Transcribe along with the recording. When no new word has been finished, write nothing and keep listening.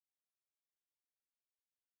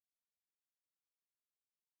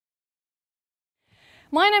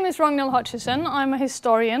My name is Ragnhild Hutchison. I'm a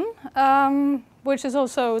historian, which is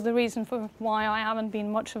also the reason for why I haven't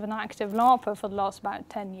been much of an active LARPer for the last about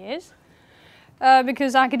 10 years,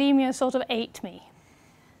 because academia sort of ate me.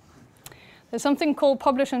 There's something called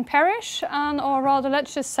publish and perish, or rather,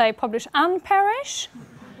 let's just say publish and perish.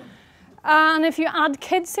 And if you add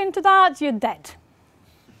kids into that, you're dead.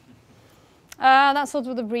 That's sort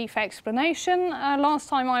of the brief explanation. Last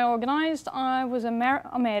time I organized, I was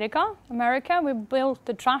America. We built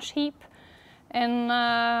the trash heap in,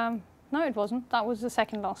 no it wasn't, that was the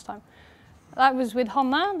second last time. That was with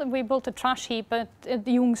Hanna, that we built a trash heap at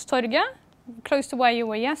Youngstorget, close to where you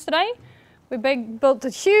were yesterday. We built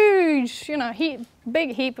a huge,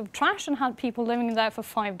 big heap of trash and had people living there for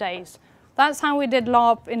 5 days. That's how we did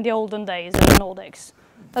LARP in the olden days in the Nordics.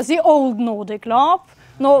 That's the old Nordic LARP.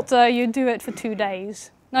 Not you do it for 2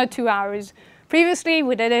 days, no 2 hours. Previously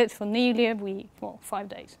we did it for nearly a week, well 5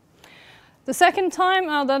 days. The second time,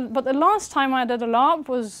 but the last time I did a LARP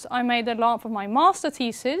was I made a LARP of my master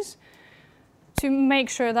thesis to make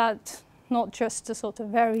sure that not just the sort of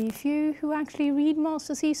very few who actually read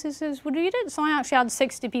master theses would read it. So I actually had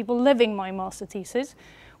 60 people living my master thesis,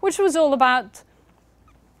 which was all about,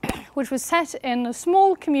 which was set in a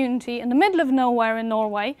small community in the middle of nowhere in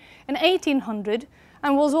Norway in 1800.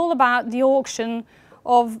 And was all about the auction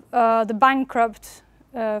of the bankrupt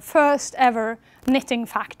first ever knitting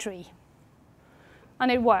factory. And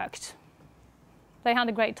it worked. They had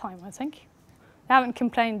a great time, I think. They haven't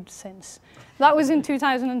complained since. That was in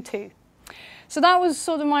 2002. So that was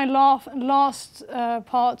sort of my last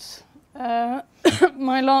part,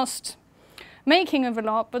 my last making of a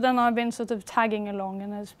LARP, but then I've been sort of tagging along,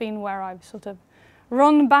 and it's been where I've sort of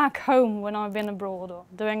run back home when I've been abroad or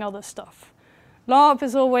doing other stuff. LARP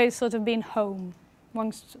has always sort of been home,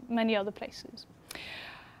 amongst many other places.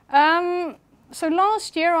 So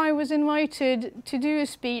last year I was invited to do a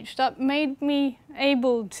speech that made me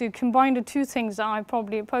able to combine the two things that I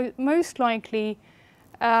probably most likely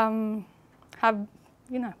have,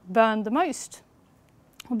 burned the most,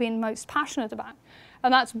 or been most passionate about.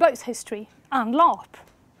 And that's both history and LARP.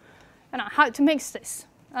 And how to mix this.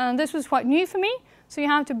 And this was quite new for me. So you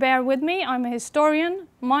have to bear with me. I'm a historian.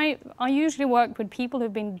 I usually work with people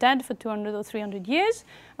who've been dead for 200 or 300 years,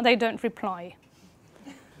 and they don't reply.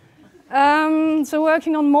 So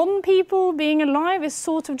working on modern people being alive is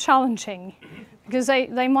sort of challenging, because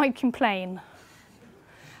they might complain.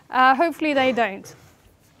 Hopefully they don't.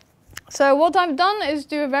 So what I've done is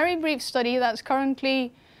do a very brief study that's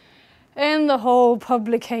currently in the whole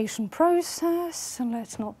publication process. And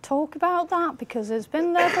let's not talk about that, because it's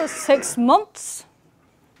been there for 6 months.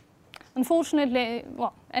 Unfortunately,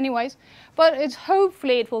 well, anyways, but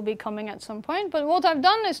hopefully it will be coming at some point. But what I've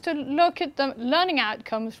done is to look at the learning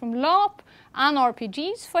outcomes from LARP and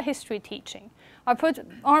RPGs for history teaching. I put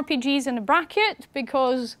RPGs in a bracket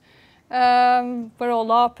because we're all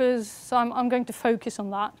LARPers, so I'm going to focus on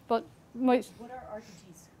that. But what are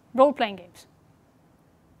RPGs? Role-playing games.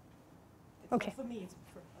 Okay. For me, it's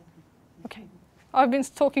for other people. Okay. I've been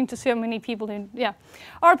talking to so many people who, yeah.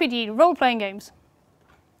 RPG, role-playing games.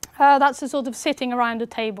 That's the sort of sitting around a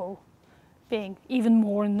table, being even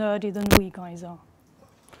more nerdy than we guys are.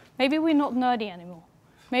 Maybe we're not nerdy anymore.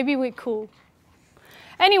 Maybe we're cool.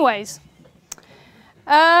 Anyways,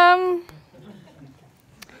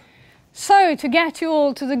 so to get you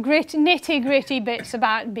all to the nitty-gritty bits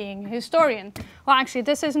about being a historian. Well, actually,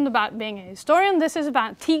 this isn't about being a historian. This is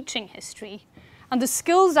about teaching history and the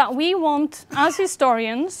skills that we want as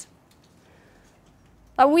historians,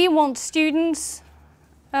 that we want students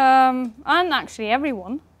and actually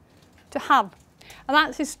everyone to have. And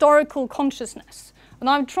that's historical consciousness. And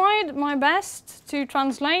I've tried my best to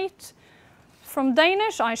translate from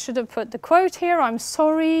Danish. I should have put the quote here. I'm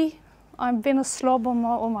sorry. I've been a slob on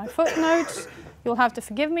all my footnotes. You'll have to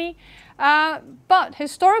forgive me. But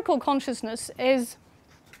historical consciousness is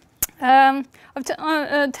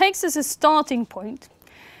takes as a starting point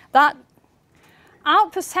that our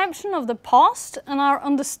perception of the past and our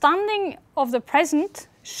understanding of the present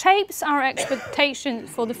shapes our expectations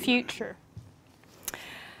for the future.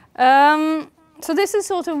 So this is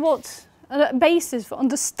sort of what a basis for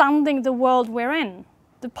understanding the world we're in.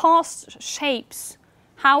 The past shapes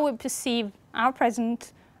how we perceive our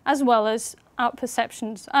present, as well as our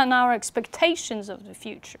perceptions and our expectations of the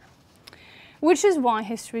future, which is why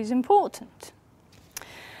history is important.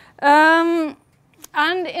 And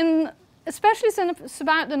especially since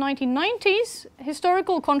about the 1990s,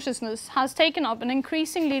 historical consciousness has taken up an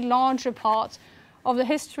increasingly larger part of the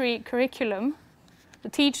history curriculum. The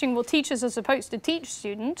teaching, what teachers are supposed to teach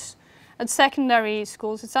students at secondary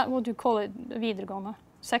schools. Is that what you call it, videregående?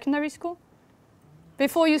 Secondary school?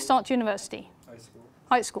 before you start university. High school.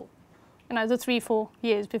 High school. You know, the 3-4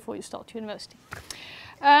 years before you start university.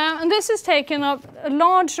 And this has taken up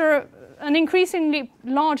an increasingly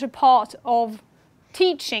larger part of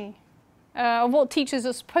teaching, of what teachers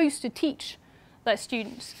are supposed to teach their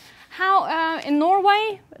students. How in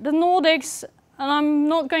Norway, the Nordics, and I'm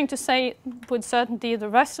not going to say with certainty the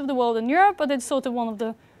rest of the world in Europe, but it's sort of one of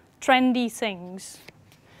the trendy things.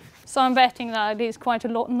 So I'm betting that at least quite a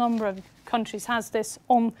number of countries has this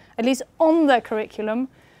on, at least on their curriculum,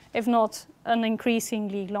 if not an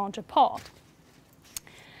increasingly larger part.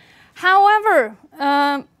 However,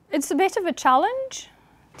 it's a bit of a challenge.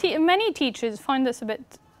 Many teachers find this a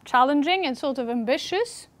bit challenging and sort of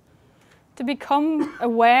ambitious to become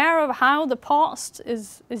aware of how the past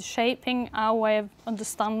is shaping our way of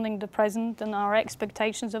understanding the present and our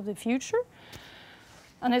expectations of the future.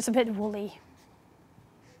 And it's a bit woolly,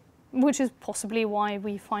 which is possibly why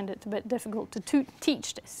we find it a bit difficult to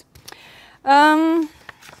teach this.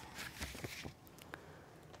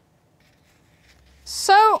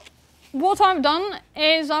 So what I've done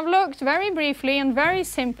is I've looked very briefly and very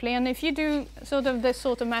simply, and if you do this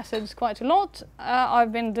sort of methods quite a lot,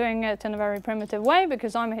 I've been doing it in a very primitive way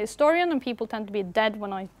because I'm a historian and people tend to be dead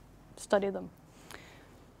when I study them.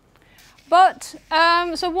 But,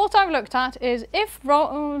 so what I've looked at is if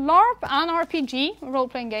LARP and RPG,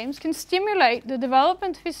 role-playing games, can stimulate the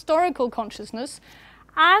development of historical consciousness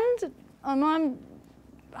and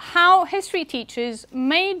how history teachers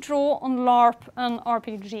may draw on LARP and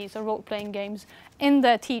RPGs, or role-playing games, in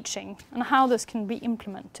their teaching, and how this can be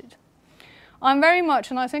implemented. I'm very much,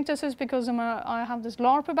 and I think this is because I have this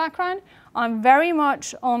LARP background, I'm very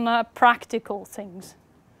much on practical things.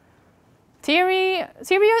 Theory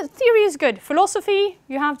is good. Philosophy,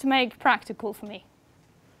 you have to make practical for me.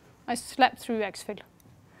 I slept through Exfil.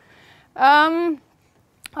 I've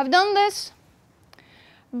done this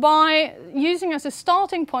by using as a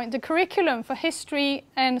starting point the curriculum for history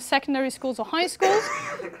in secondary schools or high schools,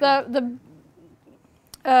 the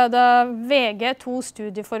VG2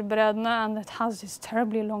 studieforberedende, and it has this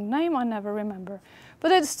terribly long name I never remember.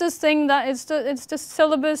 But it's this thing that it's the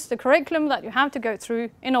syllabus, the curriculum that you have to go through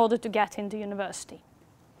in order to get into university.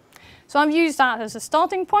 So I've used that as a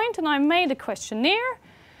starting point, and I made a questionnaire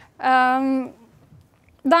that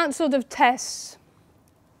sort of tests,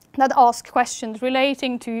 that asks questions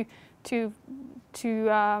relating to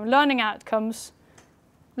learning outcomes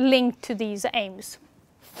linked to these aims.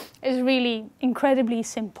 It's really incredibly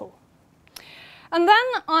simple. And then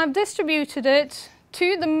I've distributed it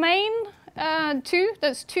to the main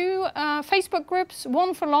there's two Facebook groups,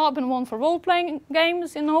 one for LARP and one for role-playing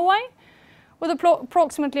games in Norway, with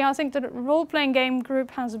approximately, I think the role-playing game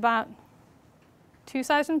group has about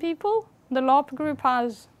 2,000 people. The LARP group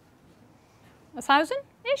has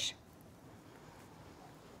 1,000-ish.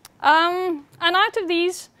 And out of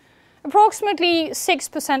these, approximately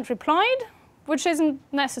 6% replied, which isn't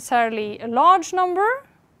necessarily a large number.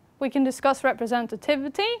 We can discuss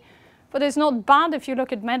representativity. But it's not bad if you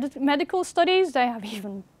look at medical studies, they have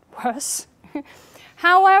even worse.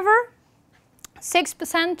 However,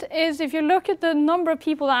 6% is, if you look at the number of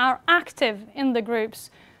people that are active in the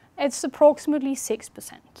groups, it's approximately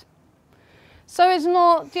 6%. So it's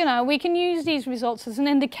not, you know, we can use these results as an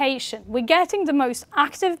indication. We're getting the most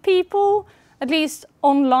active people, at least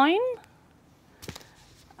online,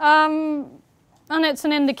 and it's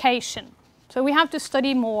an indication. So we have to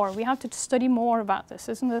study more. We have to study more about this.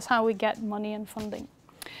 Isn't this how we get money and funding?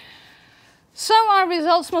 So our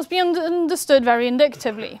results must be understood very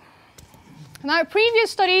indicatively. Now,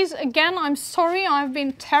 previous studies, again, I'm sorry, I've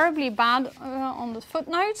been terribly bad on the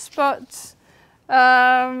footnotes, but,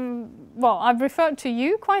 well, I've referred to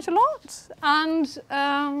you quite a lot, and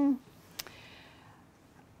I'm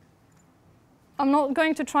not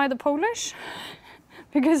going to try the Polish,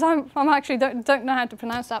 because I'm actually don't know how to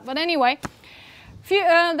pronounce that. But anyway,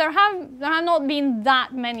 there have not been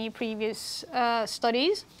that many previous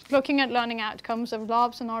studies looking at learning outcomes of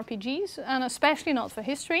LARPs and RPGs, and especially not for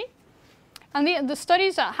history. And the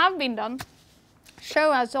studies that have been done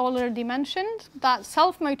show, as already mentioned, that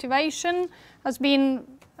self-motivation has been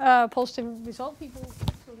a positive result. People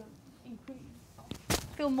sort of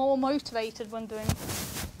feel more motivated when doing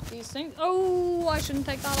these things. Oh, I shouldn't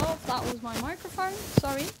take that off. That was my microphone.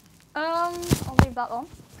 Sorry. I'll leave that on.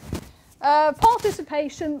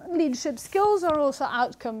 Participation, leadership skills are also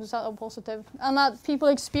outcomes that are positive, and that people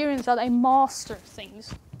experience that they master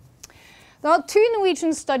things. There are 2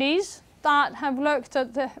 Norwegian studies that have looked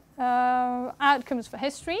at the outcomes for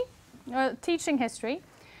history, teaching history.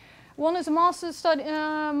 One is a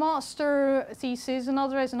master thesis,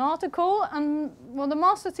 another is an article, and well, the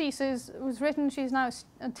master thesis was written. She's now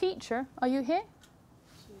a teacher. Are you here?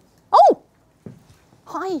 Oh,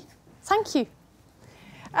 hi. Thank you.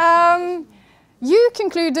 You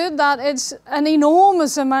concluded that it's an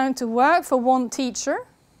enormous amount of work for one teacher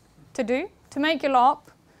to do, to make a LARP,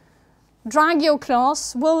 drag your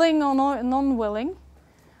class, willing or non-willing,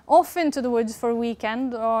 off into the woods for a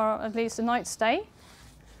weekend or at least a night stay.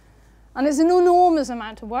 And it's an enormous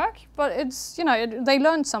amount of work, but it's, you know, they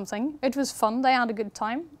learned something. It was fun, they had a good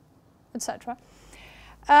time, etc.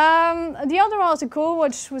 The other article,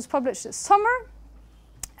 which was published this summer,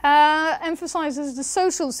 emphasizes the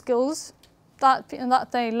social skills that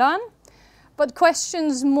they learn, but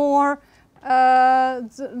questions more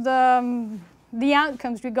the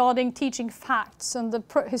outcomes regarding teaching facts and the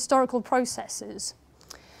historical processes.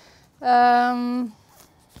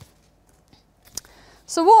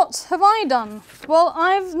 So what have I done? Well,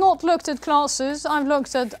 I've not looked at classes, I've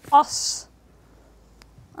looked at us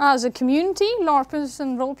as a community, LARPers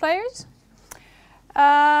and role players.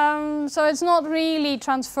 So it's not really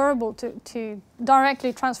transferable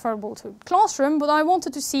directly transferable to classroom, but I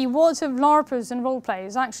wanted to see what have LARPers and role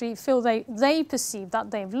players actually feel they perceive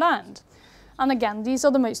that they've learned. And again, these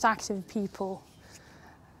are the most active people,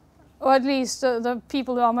 or at least the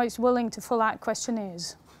people who are most willing to fill out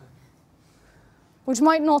questionnaires, which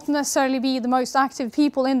might not necessarily be the most active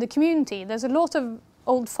people in the community. There's a lot of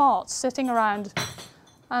old farts sitting around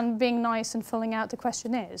and being nice and filling out the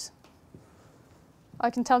questionnaires.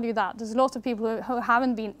 I can tell you that. There's a lot of people who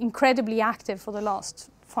haven't been incredibly active for the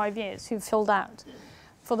last 5 years who've filled out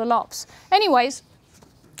for the LARPs. Anyways,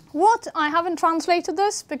 what I haven't translated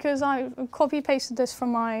this because I copy-pasted this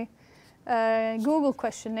from my Google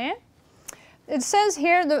questionnaire. It says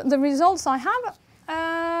here the results I have.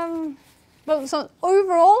 Well, so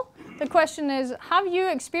overall, the question is, have you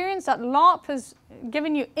experienced that LARP has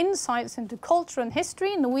given you insights into culture and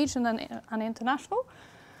history, Norwegian and international?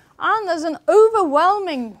 And there's an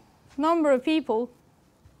overwhelming number of people,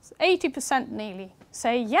 80% nearly,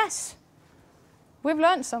 say yes, we've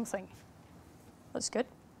learned something. That's good.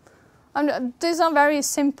 And these are very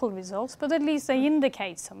simple results, but at least they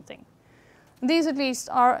indicate something. These at least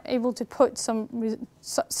are able to put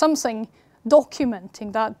something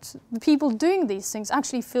documenting that the people doing these things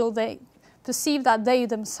actually perceive that they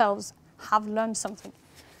themselves have learned something,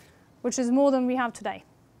 which is more than we have today.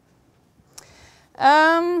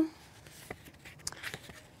 I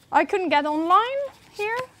couldn't get online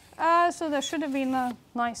here, so there should have been a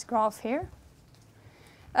nice graph here.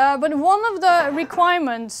 But one of the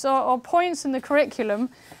requirements or points in the curriculum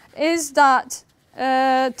is that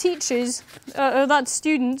that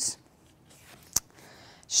students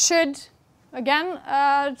should, again,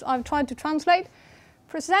 I've tried to translate,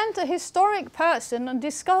 present a historic person and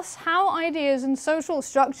discuss how ideas and social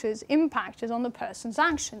structures impacted on the person's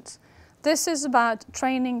actions. This is about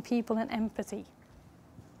training people in empathy.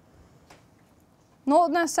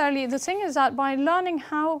 Not necessarily, the thing is that by learning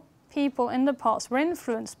how people in the past were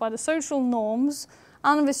influenced by the social norms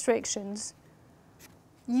and restrictions,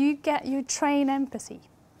 you train empathy.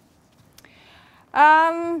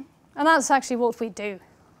 And that's actually what we do.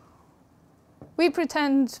 We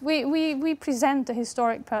present a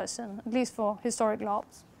historic person, at least for historic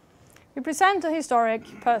LARPs. We present a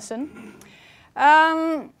historic person,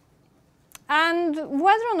 and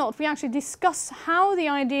whether or not we actually discuss how the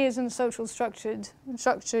ideas and social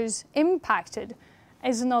structures impacted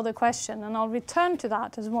is another question, and I'll return to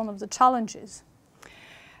that as one of the challenges.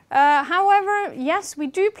 However, yes, we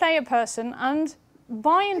do play a person, and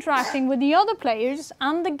by interacting with the other players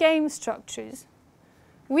and the game structures,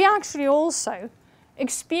 we actually also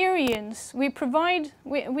experience, we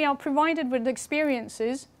are provided with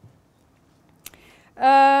experiences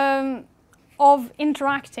of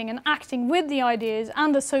interacting and acting with the ideas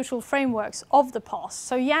and the social frameworks of the past.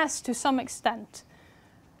 So yes, to some extent.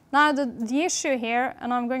 Now the issue here,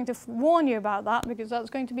 and I'm going to warn you about that because that's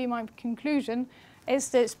going to be my conclusion, is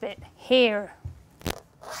this bit here.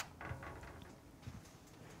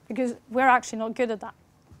 Because we're actually not good at that.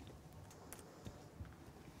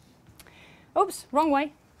 Oops, wrong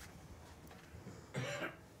way.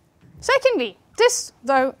 Secondly, this,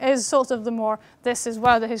 though, is sort of this is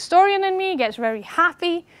where the historian in me gets very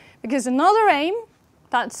happy, because another aim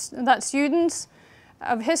that students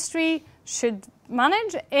of history should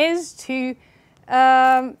manage is to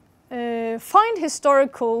find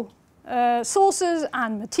historical sources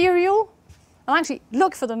and material and actually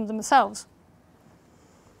look for them themselves.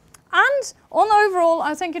 And on overall,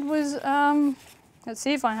 I think it was, let's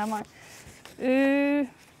see if I have my,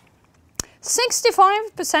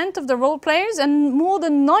 65% of the role players and more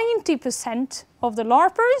than 90% of the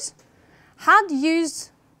LARPers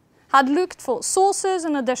had looked for sources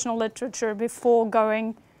and additional literature before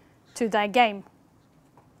going to their game.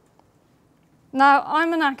 Now,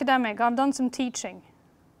 I'm an academic, I've done some teaching.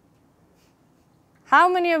 How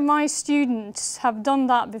many of my students have done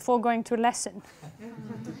that before going to a lesson?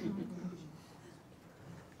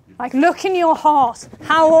 Like, look in your heart.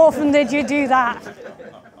 How often did you do that?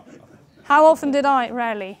 How often did I?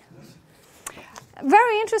 Rarely.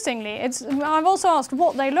 Very interestingly, I've also asked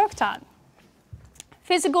what they looked at.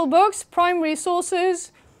 Physical books, primary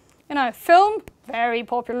sources, film, very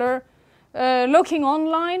popular. Looking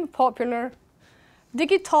online, popular.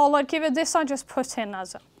 Digitalarkivet, this I just put in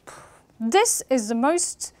as a... This is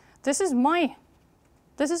my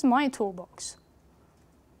toolbox.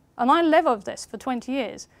 And I live off this for 20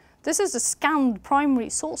 years. This is the scanned primary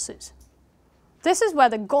sources. This is where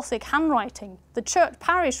the Gothic handwriting, the church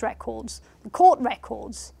parish records, the court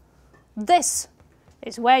records, this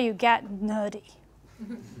is where you get nerdy.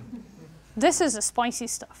 This is the spicy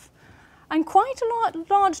stuff. And quite a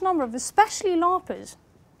large number of, especially LARPers,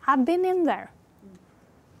 have been in there.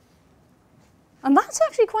 And that's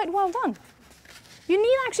actually quite well done. You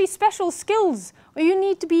need actually special skills, or you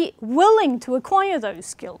need to be willing to acquire those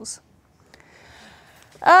skills.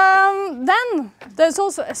 Then there's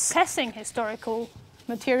also assessing historical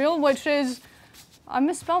material, which is, I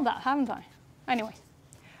misspelled that, haven't I? Anyway,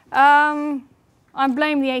 I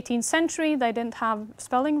blame the 18th century. They didn't have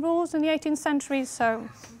spelling rules in the 18th century, so...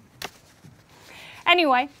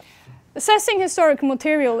 Anyway, assessing historical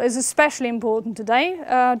material is especially important today.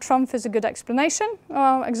 Trump is a good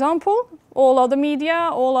example. All other media,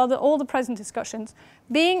 all the present discussions,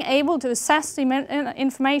 being able to assess the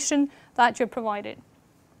information that you're provided.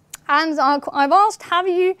 And I've asked, have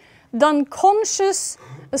you done conscious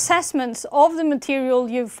assessments of the material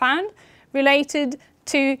you've found related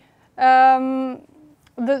to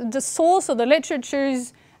the source or the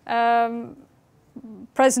literature's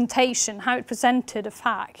presentation, how it presented a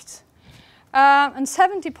fact? And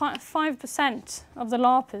 75% of the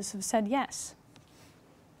LARPers have said yes.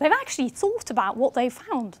 They've actually thought about what they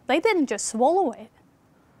found. They didn't just swallow it.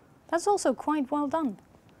 That's also quite well done.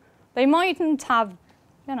 They mightn't have,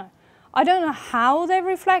 I don't know how they've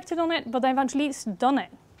reflected on it, but they've at least done it.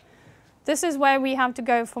 This is where we have to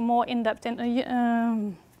go for more in-depth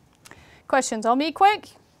questions. I'll be quick.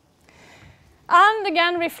 And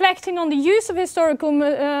again, reflecting on the use of historical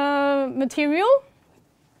material.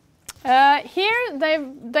 Here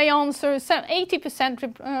they answer,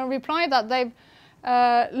 80% reply that they've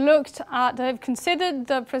they've considered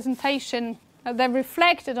the presentation, they've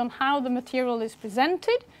reflected on how the material is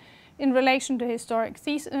presented in relation to historic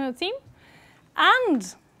theme.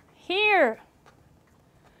 And here,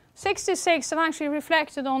 66 have actually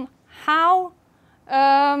reflected on how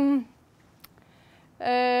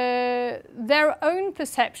their own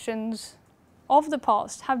perceptions of the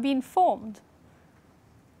past have been formed.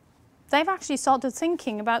 They've actually started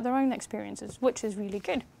thinking about their own experiences, which is really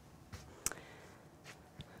good.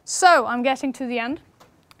 So, I'm getting to the end.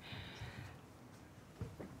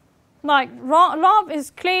 Like, LARP is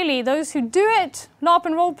clearly, those who do it, LARP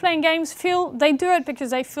and role-playing games, they do it because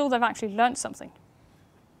they feel they've actually learned something.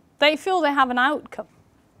 They feel they have an outcome.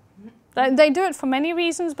 They do it for many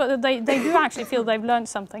reasons, but they do actually feel they've learned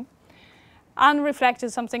something and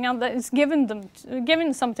reflected something, and that it's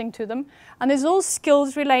given something to them, and it's all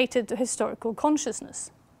skills related to historical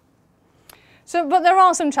consciousness. So, but there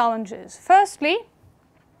are some challenges. Firstly,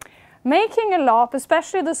 making a LARP,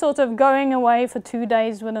 especially the sort of going away for 2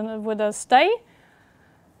 days with a stay,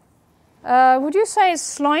 would you say it's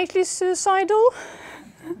slightly suicidal?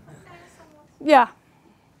 Yeah.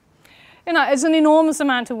 It's an enormous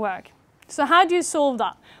amount of work. So how do you solve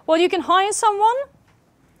that? Well, you can hire someone,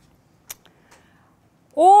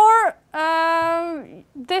 or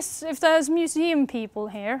if there's museum people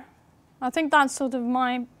here, I think that's sort of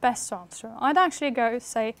my best answer. I'd actually go,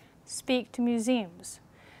 say, speak to museums.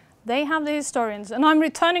 They have the historians, and I'm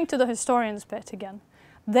returning to the historians bit again.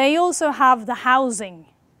 They also have the housing,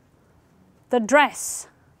 the dress,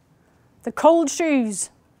 the cold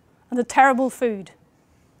shoes, and the terrible food.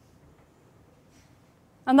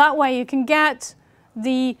 And that way you can get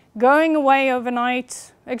the going away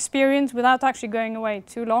overnight experience without actually going away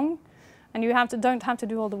too long, and you don't have to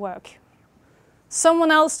do all the work.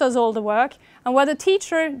 Someone else does all the work, and where the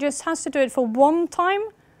teacher just has to do it for one time,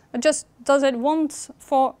 or just does it once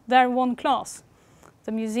for their one class.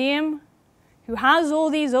 The museum, who has all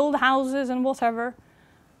these old houses and whatever,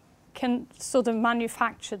 can sort of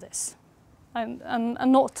manufacture this and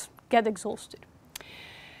not get exhausted.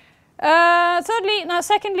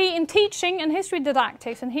 Secondly, in teaching and history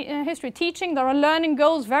didactics and history teaching, there are learning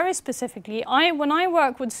goals very specifically. When I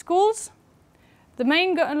work with schools, the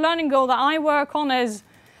main learning goal that I work on is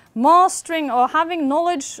mastering or having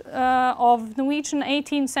knowledge of Norwegian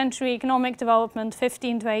 18th century economic development,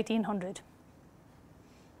 15 to 1800.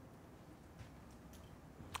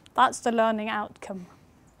 That's the learning outcome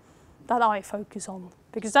that I focus on,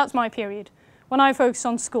 because that's my period, when I focus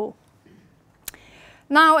on school.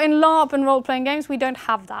 Now, in LARP and role-playing games, we don't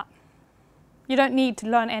have that. You don't need to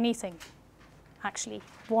learn anything, actually,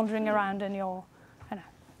 wandering around in your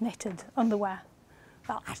knitted underwear.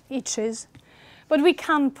 Well, it itches. But we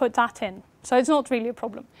can put that in, so it's not really a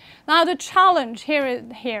problem. Now, the challenge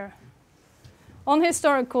here on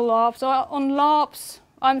historical LARPs, or on LARPs,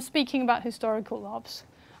 I'm speaking about historical LARPs.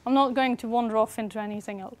 I'm not going to wander off into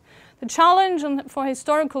anything else. The challenge for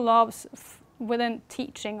historical LARPs within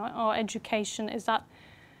teaching or education is that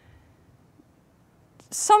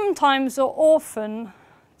sometimes or often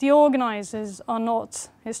the organizers are not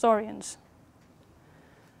historians.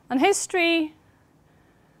 And history,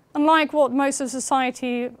 unlike what most of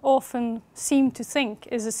society often seem to think,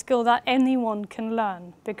 is a skill that anyone can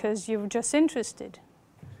learn because you're just interested.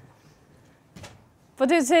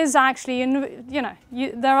 But it is actually,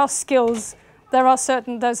 there are skills,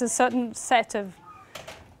 there's a certain set of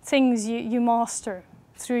things you master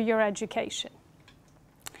through your education.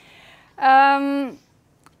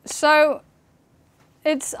 So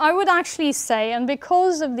I would actually say, and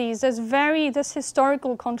because of these, there's this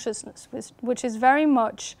historical consciousness, which is very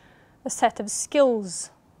much a set of skills.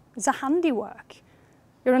 It's a handiwork.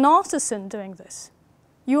 You're an artisan doing this.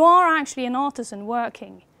 You are actually an artisan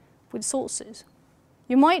working with sources.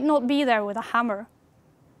 You might not be there with a hammer,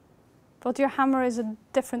 but your hammer is a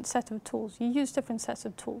different set of tools. You use different sets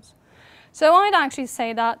of tools. So I'd actually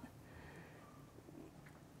say that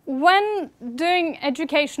when doing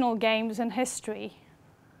educational games in history,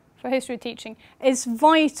 for history teaching, it's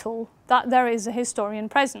vital that there is a historian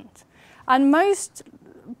present. And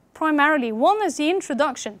primarily, one is the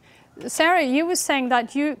introduction. Sarah, you were saying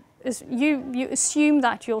that you assume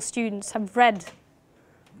that your students have read.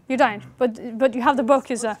 You don't, but you have the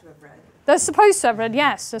book as a... They're supposed to have read,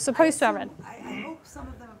 yes, they're supposed to have read. I hope some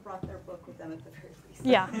of them have brought their book with them at the very least.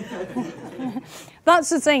 Yeah. That's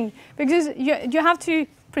the thing, because you have to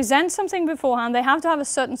present something beforehand. They have to have a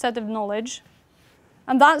certain set of knowledge,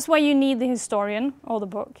 and that's where you need the historian or the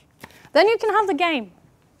book. Then you can have the game,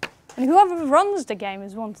 and whoever runs the game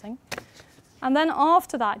is one thing. And then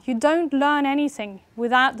after that, you don't learn anything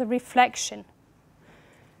without the reflection.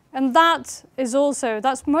 And that is also,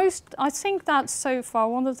 I think that's so far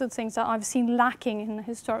one of the things that I've seen lacking in the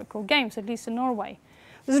historical games, at least in Norway.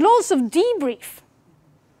 There's lots of debrief,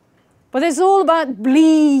 but it's all about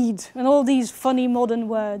bleed and all these funny modern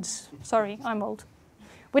words. Sorry, I'm old.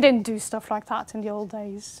 We didn't do stuff like that in the old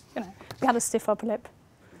days. We had a stiff upper lip.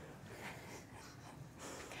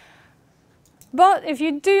 But if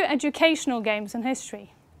you do educational games in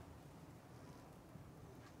history,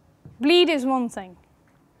 bleed is one thing.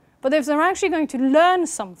 But if they're actually going to learn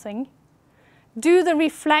something, do the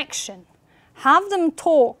reflection. Have them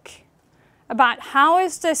talk about how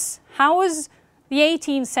is the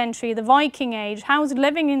 18th century, the Viking Age, how is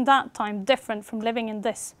living in that time different from living in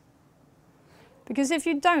this? Because if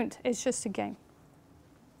you don't, it's just a game.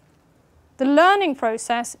 The learning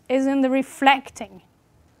process is in the reflecting.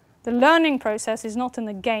 The learning process is not in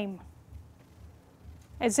the game.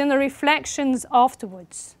 It's in the reflections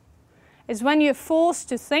afterwards. It's when you're forced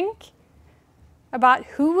to think about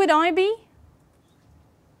who would I be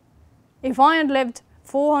if I had lived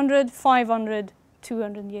 400, 500,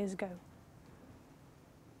 200 years ago.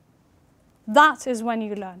 That is when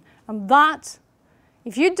you learn. And that,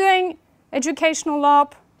 if you're doing educational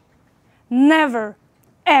LARP, never,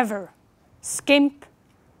 ever skimp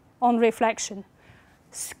on reflection.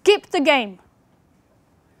 Skip the game.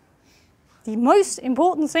 The most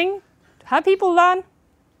important thing to have people learn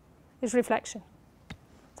is reflection.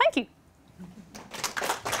 Thank you.